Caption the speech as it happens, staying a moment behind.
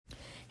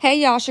Hey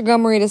y'all, it's your girl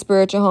Marie, the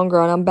Spiritual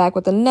Homegirl, and I'm back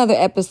with another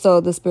episode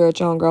of the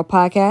Spiritual Homegirl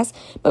podcast.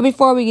 But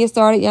before we get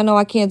started, y'all know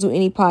I can't do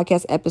any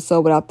podcast episode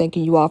without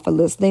thanking you all for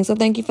listening. So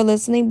thank you for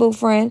listening, boo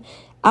friend.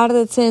 Out of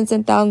the tens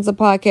and thousands of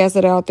podcasts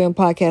that are out there in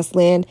podcast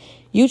land,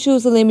 you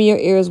choose to lend me your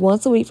ears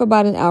once a week for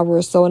about an hour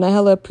or so, and I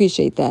hella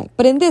appreciate that.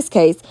 But in this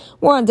case,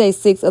 we're on day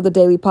 6 of the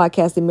daily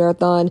podcasting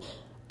marathon,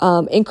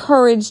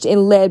 encouraged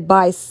and led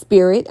by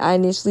Spirit. I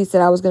initially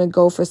said I was going to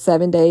go for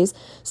 7 days,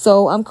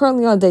 so I'm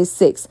currently on day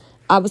 6.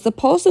 I was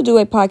supposed to do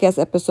a podcast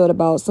episode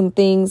about some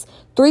things,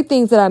 3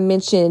 things that I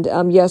mentioned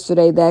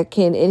yesterday that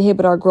can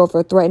inhibit our growth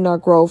or threaten our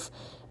growth.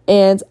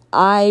 And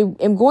I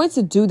am going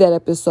to do that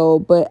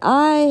episode, but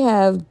I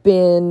have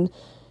been,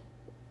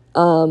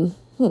 I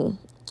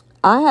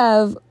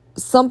have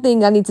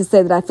something I need to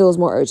say that I feel is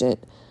more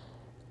urgent.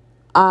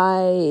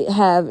 I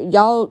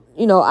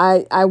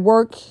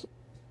work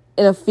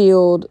in a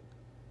field,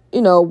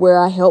 where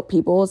I help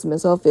people. It's a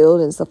mental health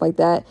field and stuff like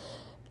that.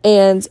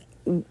 And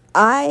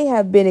I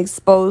have been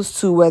exposed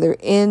to, whether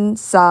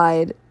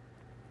inside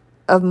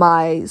of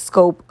my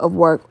scope of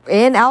work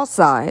and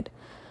outside,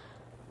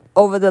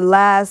 over the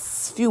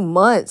last few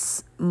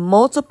months,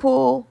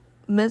 multiple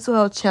mental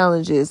health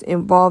challenges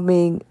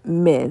involving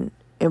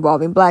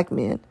Black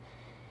men.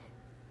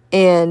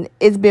 And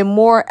it's been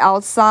more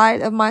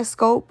outside of my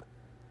scope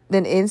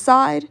than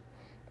inside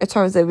in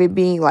terms of it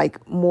being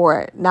like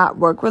more not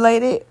work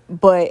related.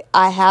 But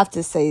I have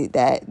to say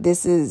that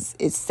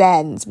it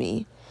saddens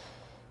me.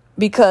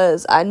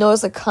 Because I know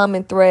it's a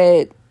common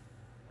thread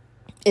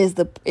is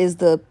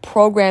the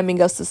programming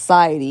of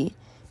society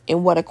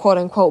and what a quote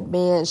unquote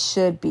man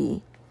should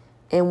be.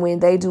 And when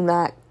they do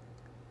not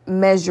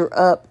measure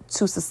up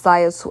to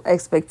societal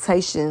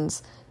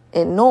expectations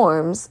and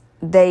norms,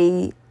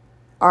 they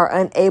are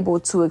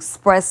unable to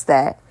express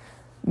that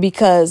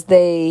because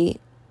they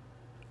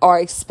are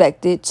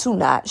expected to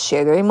not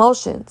share their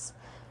emotions.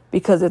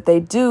 Because if they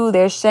do,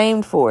 they're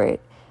shamed for it.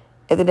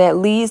 And then that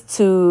leads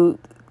to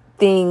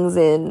things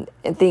and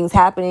things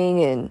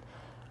happening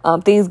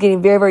and things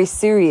getting very, very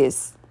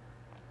serious.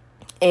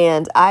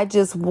 And I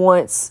just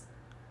want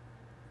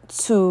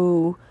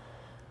to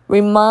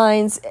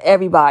remind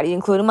everybody,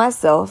 including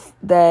myself,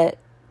 that,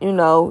 you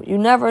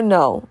never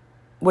know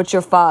what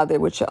your father,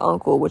 what your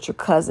uncle, what your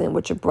cousin,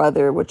 what your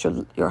brother, what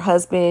your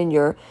husband,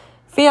 your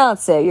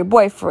fiance, your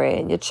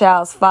boyfriend, your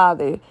child's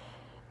father,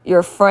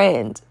 your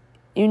friend.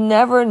 You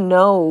never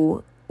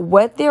know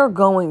what they're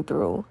going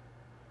through.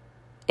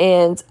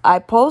 And I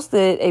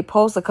posted a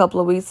post a couple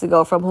of weeks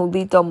ago from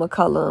Julito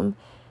McCullum.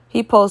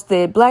 He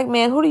posted, "Black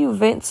man, who do you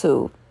vent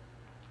to?"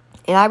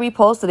 And I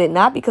reposted it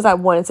not because I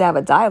wanted to have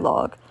a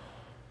dialogue.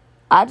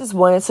 I just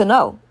wanted to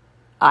know.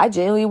 I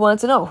genuinely wanted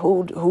to know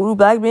who do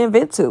Black men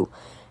vent to?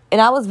 And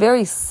I was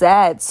very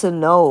sad to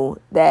know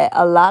that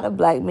a lot of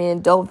Black men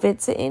don't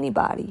vent to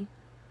anybody.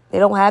 They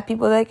don't have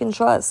people they can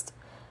trust,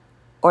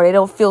 or they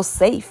don't feel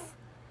safe.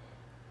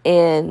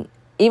 And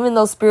even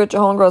though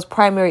Spiritual Homegirl's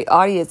primary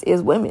audience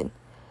is women,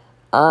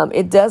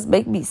 it does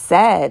make me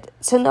sad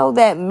to know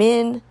that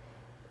men,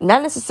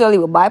 not necessarily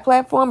with my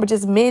platform, but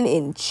just men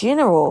in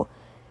general,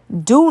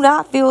 do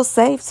not feel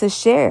safe to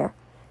share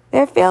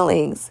their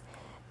feelings.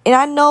 And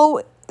I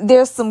know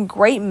there's some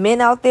great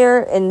men out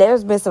there, and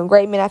there's been some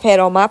great men I've had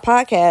on my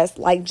podcast,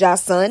 like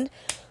Josh Sun,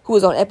 who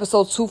was on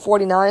episode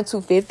 249,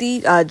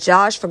 250.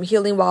 Josh from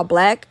Healing While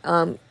Black.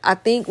 I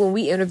think when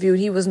we interviewed,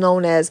 he was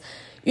known as,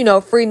 Free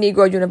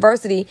Negro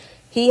University.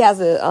 He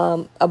has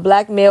a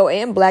black male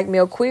and black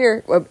male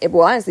queer,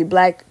 honestly,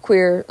 black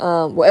queer,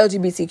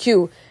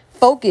 LGBTQ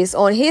focus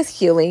on his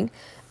healing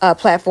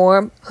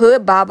platform.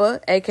 Hood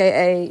Baba,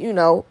 aka,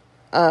 Food.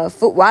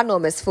 Well, I know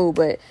him as Food,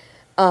 but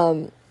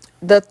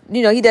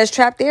he does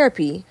trap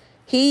therapy.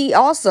 He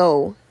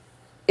also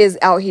is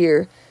out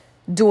here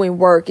doing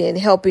work and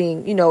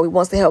helping. He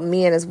wants to help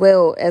men as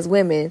well as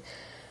women.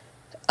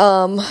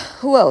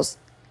 Who else?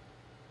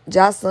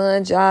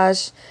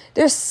 Josh.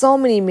 There's so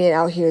many men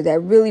out here that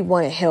really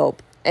want to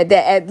help,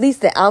 at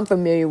least that I'm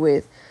familiar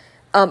with.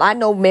 I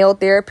know male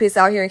therapists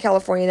out here in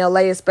California and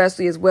LA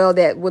especially as well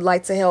that would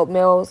like to help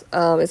males,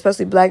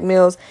 especially Black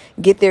males,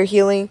 get their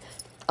healing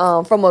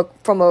from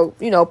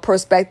a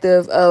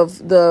perspective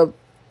of the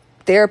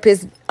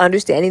therapist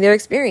understanding their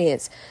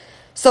experience.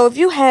 So if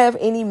you have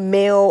any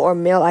male or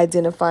male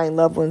identifying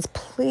loved ones,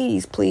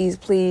 please, please,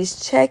 please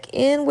check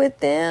in with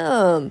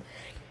them.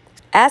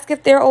 Ask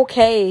if they're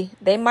okay.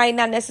 They might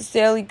not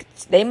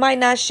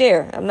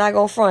share. I'm not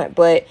going to front.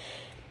 But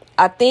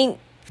I think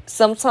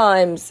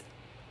sometimes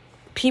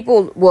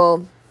people,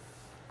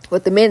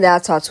 with the men that I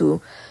talk to,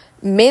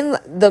 the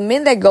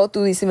men that go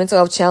through these mental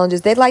health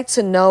challenges, they like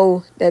to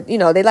know that,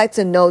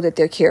 that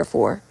they're cared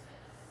for.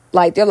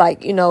 Like, they're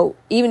like,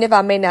 even if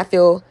I may not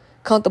feel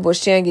comfortable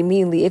sharing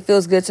immediately, it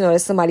feels good to know that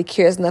somebody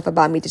cares enough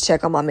about me to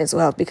check on my mental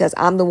health, because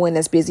I'm the one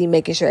that's busy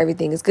making sure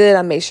everything is good.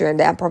 I'm making sure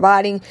that I'm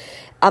providing.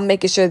 I'm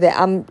making sure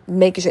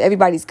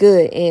everybody's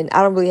good, and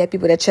I don't really have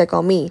people that check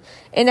on me.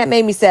 And that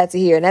made me sad to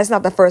hear. And that's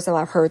not the first time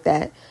I've heard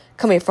that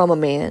coming from a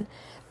man.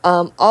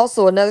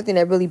 Also, another thing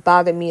that really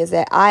bothered me is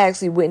that I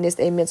actually witnessed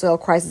a mental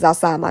health crisis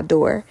outside my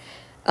door.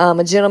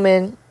 a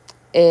gentleman,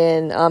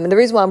 and the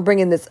reason why I'm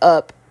bringing this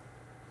up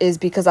is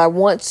because I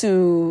want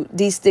to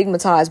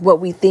destigmatize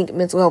what we think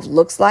mental health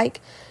looks like,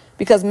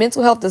 because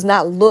mental health does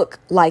not look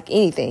like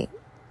anything,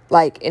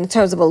 like in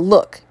terms of a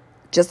look,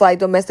 just like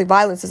domestic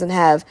violence doesn't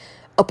have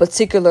a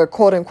particular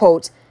quote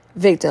unquote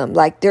victim.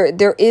 Like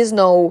there is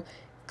no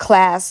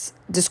class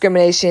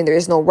discrimination. There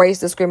is no race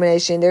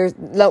discrimination. There's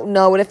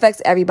no, it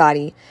affects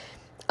everybody,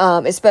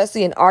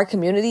 especially in our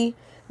community.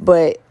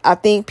 But I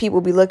think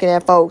people be looking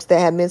at folks that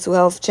have mental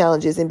health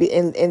challenges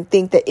and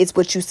think that it's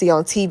what you see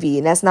on TV.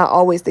 And that's not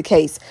always the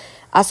case.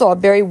 I saw a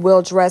very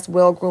well-dressed,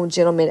 well-groomed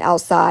gentleman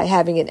outside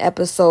having an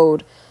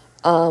episode.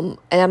 And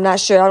I'm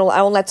not sure. I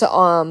don't like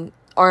to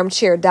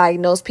armchair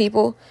diagnose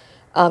people,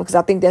 because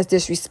I think that's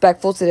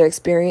disrespectful to their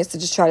experience to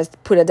just try to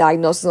put a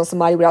diagnosis on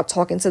somebody without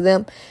talking to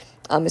them,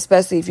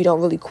 especially if you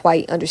don't really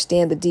quite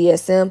understand the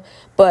DSM.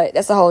 But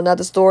that's a whole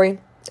nother story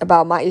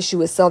about my issue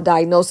with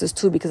self-diagnosis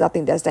too, because I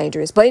think that's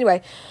dangerous. But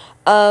anyway,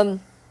 the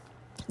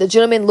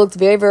gentleman looked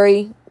very,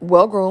 very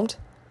well-groomed,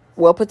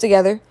 well put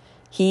together.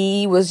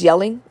 He was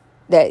yelling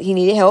that he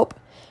needed help,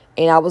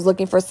 and I was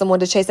looking for someone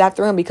to chase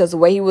after him because the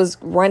way he was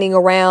running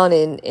around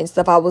and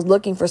stuff, I was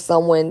looking for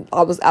someone.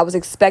 I was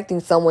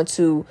expecting someone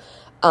to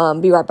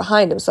be right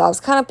behind him. So I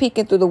was kind of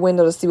peeking through the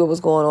window to see what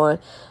was going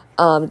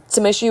on,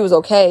 to make sure he was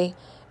okay.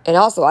 And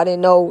also, I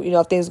didn't know,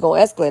 if things were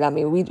going to escalate. I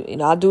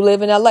mean, I do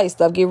live in LA.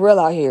 Stuff get real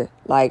out here.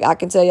 Like, I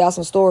can tell y'all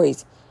some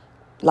stories.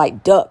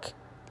 Like, duck.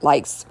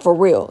 Like, for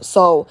real.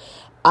 So,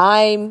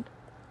 I'm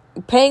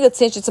paying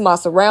attention to my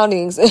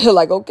surroundings.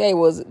 Like, okay,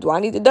 do I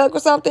need to duck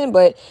or something?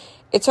 But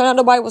it turned out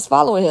nobody was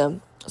following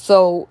him.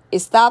 So,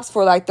 it stops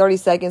for like 30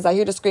 seconds. I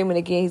hear the screaming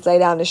again. He's laid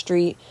down in the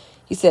street.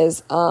 He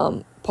says,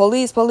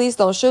 police,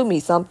 don't shoot me.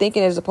 So, I'm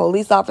thinking there's a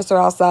police officer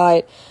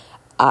outside.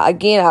 I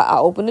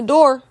open the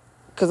door.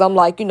 Because I'm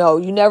like, you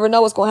never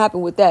know what's going to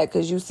happen with that,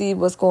 because you see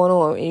what's going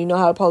on and you know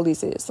how the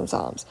police is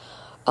sometimes,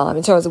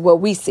 in terms of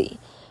what we see.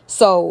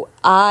 So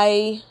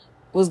I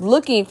was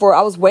looking for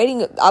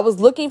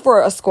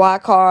a squad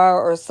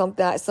car or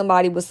something,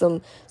 somebody with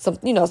some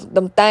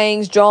them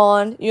things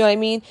drawn, you know what I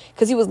mean?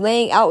 Because he was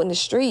laying out in the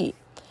street,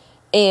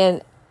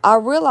 and I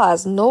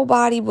realized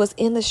nobody was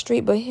in the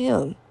street but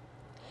him.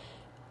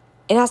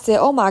 And I said,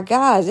 oh my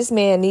gosh, this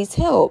man needs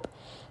help.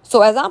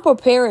 So as I'm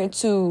preparing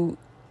to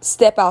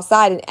step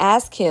outside and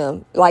ask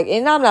him,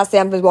 and I'm not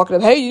saying I'm just walking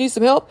up, hey, you need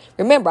some help?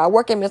 Remember, I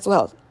work in mental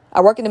health. I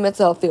work in the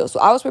mental health field.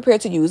 So I was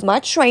prepared to use my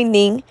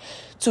training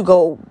to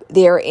go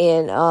there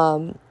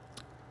and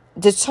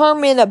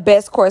determine the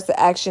best course of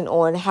action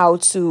on how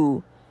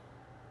to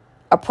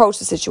approach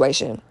the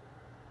situation,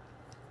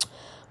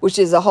 which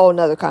is a whole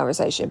nother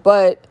conversation.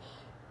 But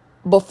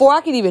before I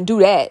could even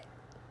do that,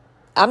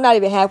 I'm not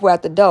even halfway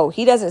out the door.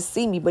 He doesn't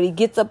see me, but he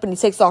gets up and he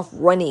takes off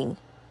running.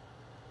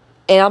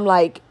 And I'm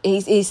like,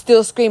 he's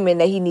still screaming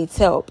that he needs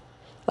help.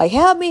 Like,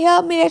 help me,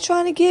 they're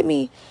trying to get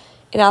me.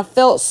 And I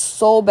felt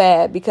so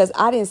bad because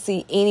I didn't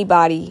see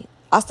anybody.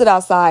 I stood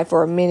outside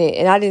for a minute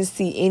and I didn't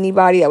see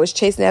anybody that was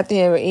chasing after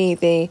him or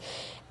anything.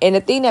 And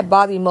the thing that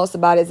bothered me most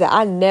about it is that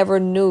I never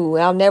knew,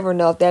 and I'll never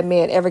know if that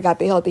man ever got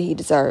the help that he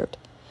deserved.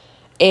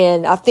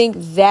 And I think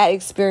that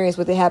experience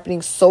with it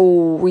happening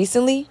so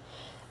recently,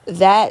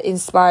 that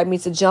inspired me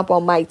to jump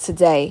on mic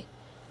today,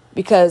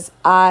 because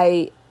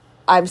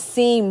I'm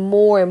seeing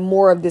more and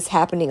more of this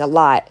happening a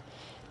lot.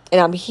 And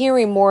I'm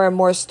hearing more and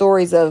more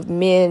stories of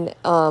men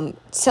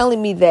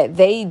telling me that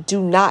they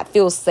do not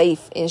feel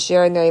safe in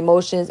sharing their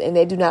emotions, and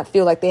they do not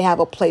feel like they have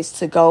a place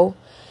to go.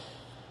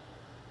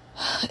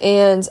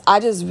 And I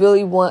just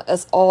really want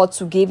us all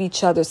to give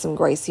each other some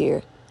grace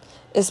here,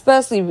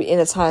 especially in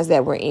the times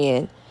that we're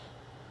in.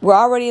 We're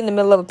already in the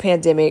middle of a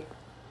pandemic.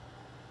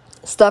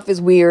 Stuff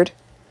is weird.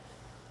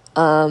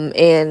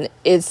 And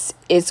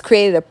it's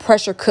created a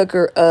pressure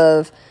cooker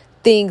of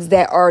things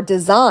that are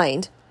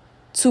designed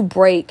to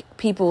break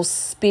people's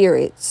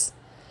spirits.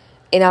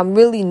 And I'm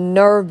really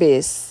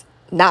nervous,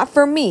 not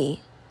for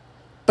me,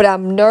 but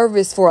I'm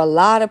nervous for a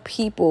lot of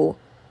people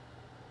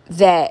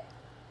that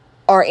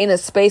are in a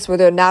space where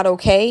they're not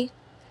okay,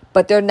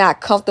 but they're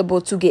not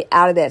comfortable to get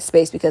out of that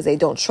space because they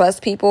don't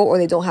trust people or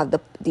they don't have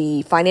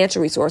the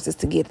financial resources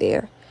to get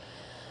there.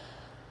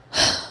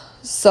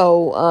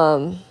 So,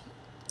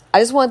 I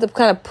just wanted to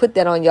kind of put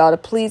that on y'all to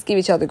please give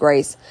each other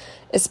grace,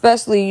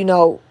 especially,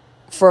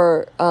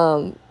 for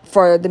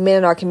the men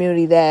in our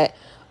community that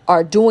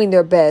are doing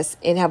their best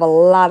and have a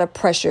lot of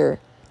pressure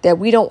that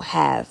we don't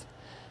have,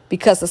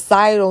 because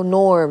societal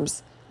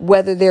norms,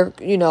 whether they're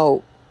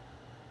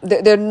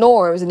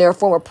norms and they're a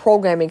form of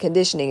programming,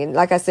 conditioning. And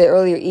like I said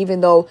earlier, even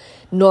though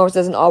norms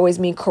doesn't always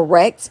mean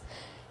correct,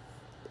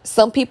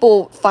 some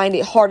people find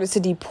it harder to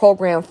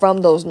deprogram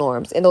from those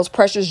norms, and those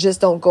pressures just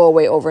don't go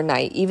away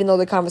overnight. Even though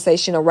the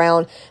conversation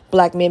around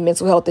Black men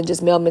mental health and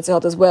just male mental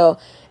health as well,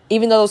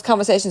 even though those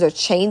conversations are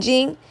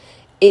changing,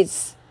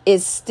 it's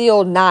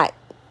still not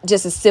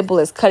just as simple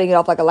as cutting it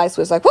off like a light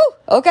switch, like, whoo,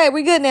 okay,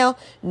 we good now.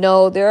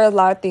 No, there are a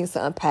lot of things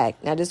to unpack.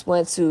 And I just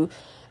wanted to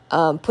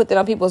put that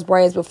on people's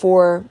brains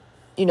before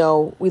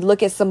we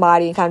look at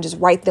somebody and kind of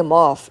just write them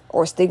off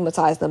or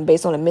stigmatize them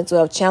based on a mental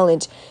health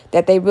challenge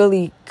that they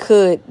really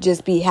could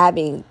just be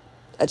having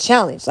a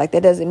challenge. Like,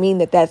 that doesn't mean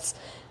that that's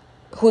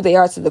who they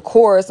are to the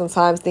core.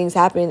 Sometimes things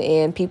happen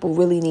and people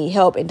really need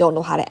help and don't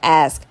know how to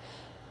ask.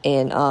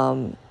 And,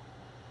 I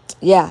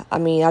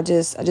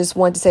just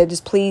wanted to say,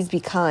 just please be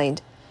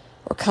kind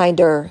or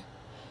kinder.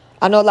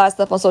 I know a lot of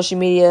stuff on social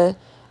media,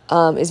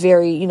 is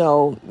very,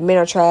 men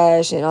are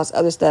trash and all this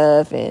other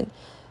stuff. And,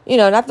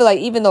 and I feel like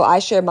even though I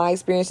share my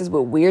experiences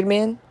with weird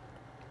men,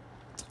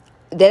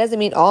 that doesn't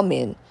mean all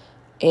men.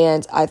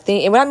 And I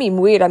think, and when I mean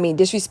weird, I mean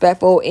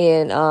disrespectful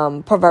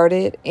and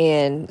perverted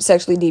and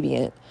sexually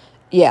deviant.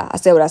 Yeah, I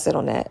said what I said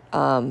on that.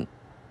 I'm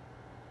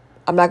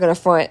not going to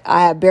front.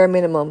 I have bare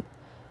minimum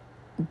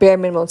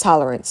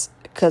tolerance,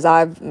 because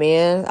I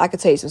could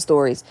tell you some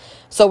stories.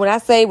 So when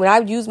I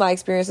use my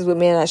experiences with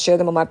men and I share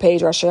them on my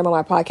page or I share them on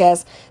my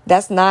podcast,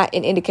 that's not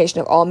an indication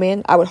of all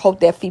men. I would hope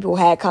that people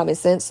had common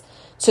sense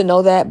to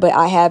know that, but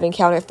I have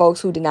encountered folks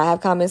who did not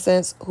have common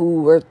sense,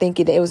 who were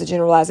thinking that it was a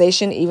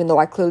generalization, even though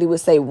I clearly would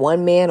say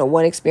one man or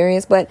one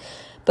experience. But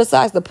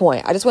besides the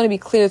point, I just want to be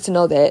clear to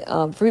know that,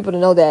 for people to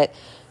know that,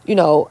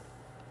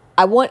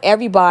 I want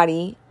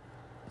everybody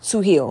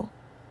to heal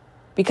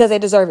because they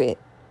deserve it.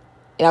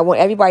 And I want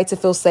everybody to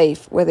feel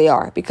safe where they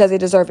are because they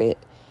deserve it.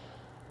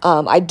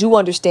 I do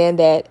understand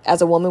that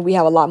as a woman, we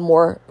have a lot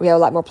more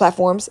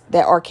platforms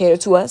that are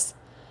catered to us.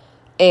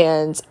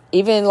 And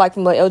even like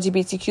from an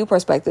LGBTQ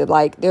perspective,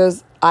 like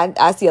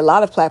I see a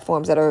lot of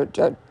platforms that are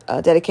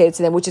dedicated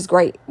to them, which is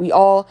great. We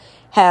all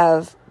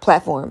have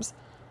platforms,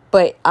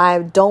 but I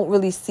don't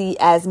really see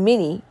as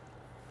many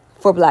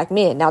for Black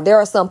men. Now, there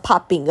are some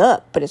popping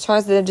up, but in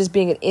terms of them just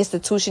being an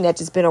institution that's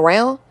just been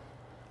around,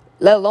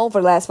 let alone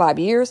for the last 5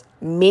 years,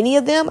 many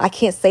of them, I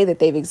can't say that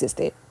they've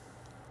existed,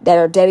 that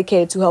are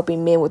dedicated to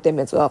helping men with their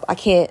mental health. I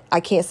can't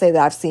say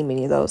that I've seen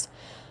many of those.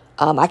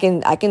 I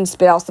can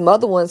spit out some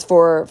other ones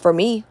for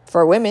me,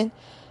 for women,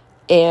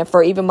 and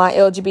for even my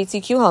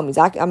LGBTQ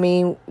homies. I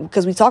mean,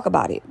 because we talk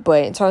about it.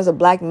 But in terms of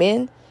Black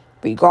men,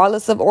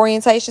 regardless of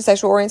orientation,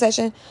 sexual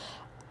orientation,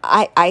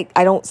 I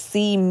don't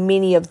see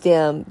many of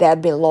them that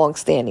have been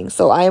long-standing.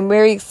 So I am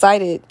very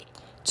excited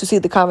to see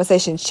the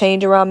conversation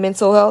change around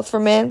mental health for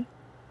men.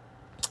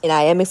 And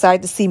I am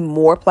excited to see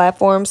more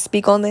platforms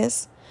speak on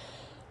this,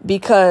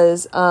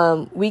 because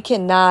we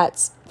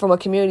cannot, from a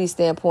community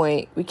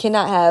standpoint, we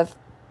cannot have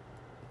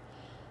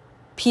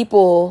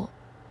people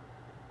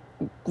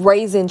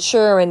raising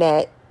children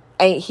that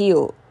ain't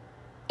healed.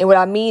 And what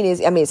I mean is,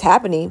 it's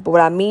happening, but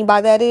what I mean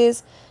by that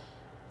is,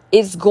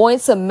 it's going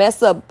to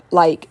mess up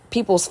like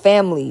people's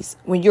families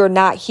when you're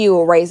not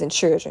healed raising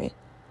children.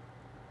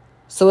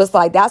 So it's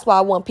like, that's why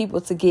I want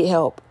people to get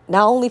help,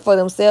 not only for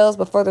themselves,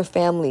 but for their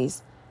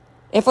families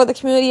and for the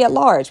community at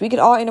large. We can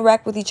all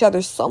interact with each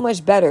other so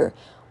much better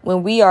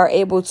when we are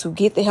able to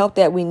get the help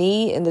that we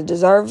need and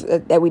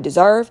that we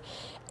deserve,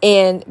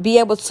 and be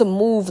able to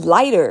move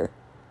lighter.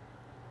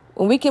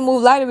 When we can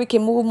move lighter, we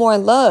can move more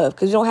in love,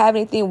 because we don't have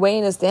anything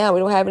weighing us down. We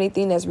don't have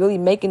anything that's really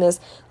making us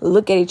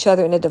look at each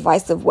other in a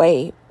divisive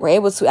way. We're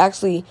able to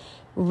actually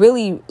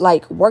really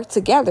work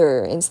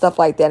together and stuff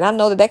like that. And I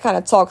know that kind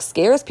of talk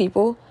scares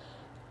people,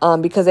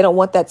 because they don't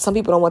want that. Some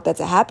people don't want that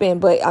to happen,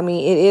 but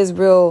it is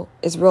real.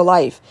 It's real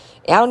life.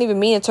 And I don't even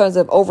mean in terms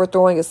of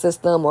overthrowing a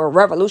system or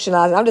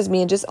revolutionizing. I'm just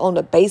meaning just on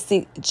the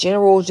basic,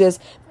 general, just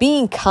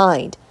being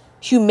kind,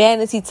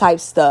 humanity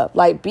type stuff.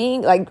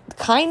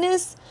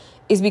 Kindness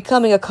is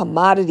becoming a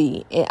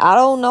commodity, and I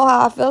don't know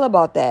how I feel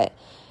about that.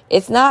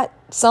 It's not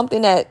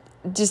something that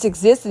just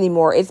exists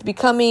anymore. It's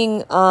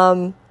becoming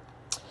now,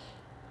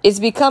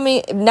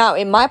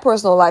 in my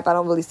personal life, I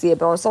don't really see it,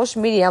 but on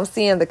social media, I'm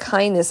seeing the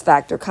kindness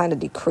factor kind of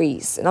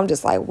decrease. And I'm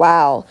just like,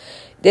 wow,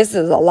 this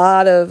is a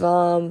lot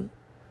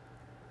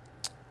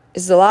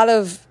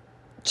of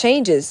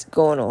changes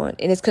going on,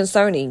 and it's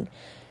concerning.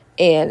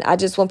 And I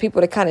just want people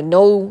to kind of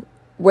know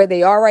where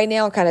they are right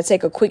now and kind of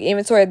take a quick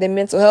inventory of their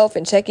mental health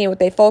and check in with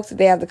their folks if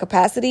they have the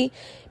capacity,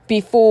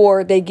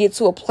 before they get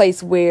to a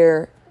place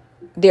where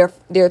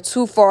they're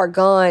too far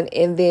gone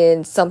and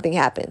then something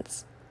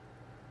happens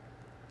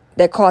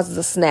that causes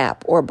a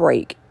snap or a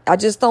break. I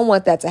just don't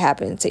want that to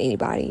happen to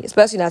anybody,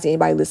 especially not to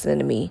anybody listening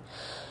to me.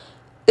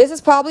 This is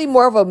probably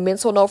more of a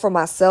mental note for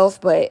myself,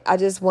 but I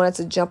just wanted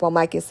to jump on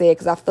mic and say it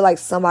because I feel like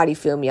somebody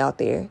feel me out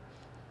there.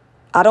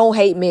 I don't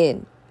hate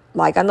men.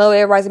 I know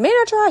everybody's like, men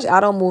are trash. I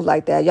don't move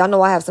like that. Y'all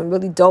know I have some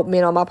really dope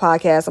men on my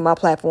podcast, on my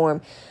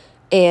platform.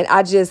 And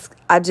I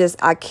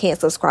can't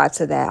subscribe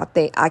to that.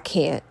 I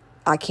can't.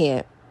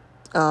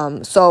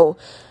 So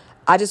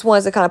I just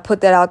wanted to kind of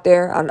put that out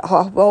there.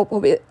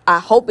 I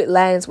hope it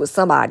lands with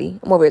somebody.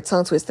 I'm over here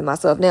tongue twisting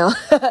myself now.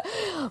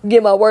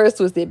 Get my words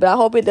twisted. But I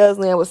hope it does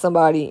land with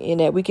somebody, and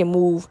that we can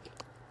move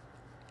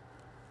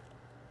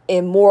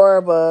in more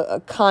of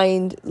a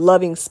kind,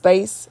 loving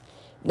space.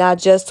 Not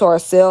just to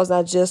ourselves,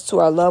 not just to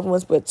our loved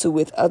ones, but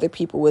with other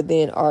people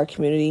within our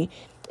community.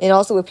 And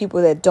also with people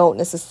that don't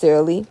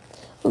necessarily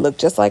look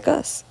just like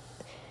us.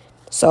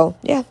 So,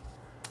 yeah.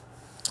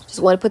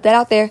 Just want to put that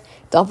out there.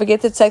 Don't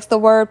forget to text the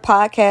word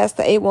podcast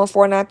to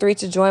 81493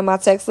 to join my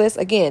text list.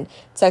 Again,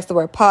 text the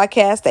word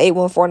podcast to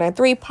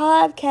 81493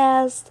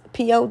 podcast,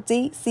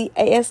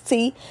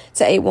 PODCAST,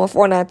 to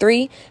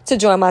 81493 to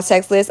join my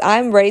text list.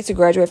 I'm ready to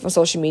graduate from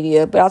social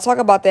media, but I'll talk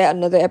about that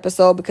another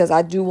episode because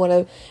I do want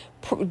to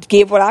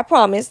give what I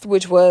promised,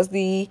 which was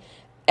the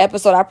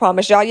episode I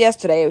promised y'all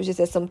yesterday. It was just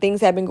that some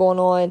things have been going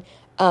on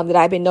that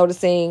I've been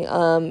noticing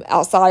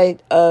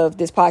outside of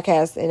this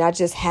podcast, and I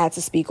just had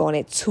to speak on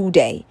it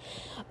today.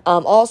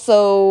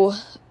 Also,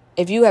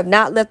 if you have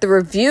not left a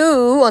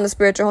review on the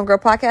Spiritual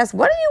Homegirl podcast,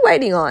 what are you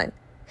waiting on?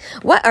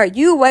 What are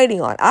you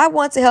waiting on? I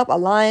want to help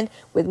align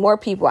with more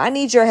people. I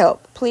need your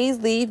help. Please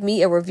leave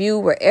me a review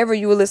wherever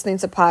you are listening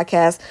to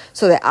podcasts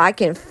so that I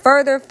can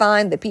further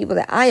find the people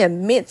that I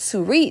am meant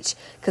to reach,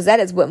 because that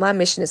is what my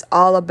mission is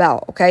all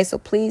about. Okay, so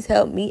please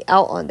help me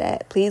out on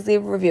that. Please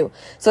leave a review.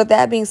 So with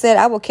that being said,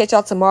 I will catch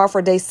y'all tomorrow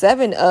for day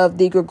 7 of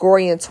the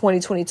Gregorian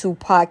 2022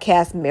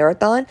 podcast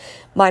marathon.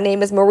 My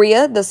name is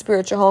Maria, the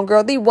Spiritual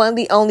Homegirl, the one,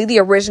 the only, the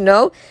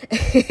original.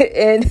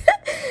 And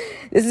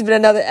this has been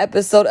another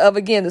episode of,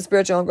 again, the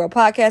Spiritual Homegirl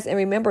podcast. And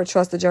remember,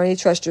 trust the journey,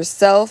 trust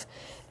yourself,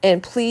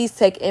 and please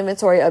take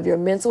inventory of your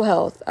mental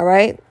health. All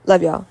right?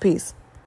 Love y'all. Peace.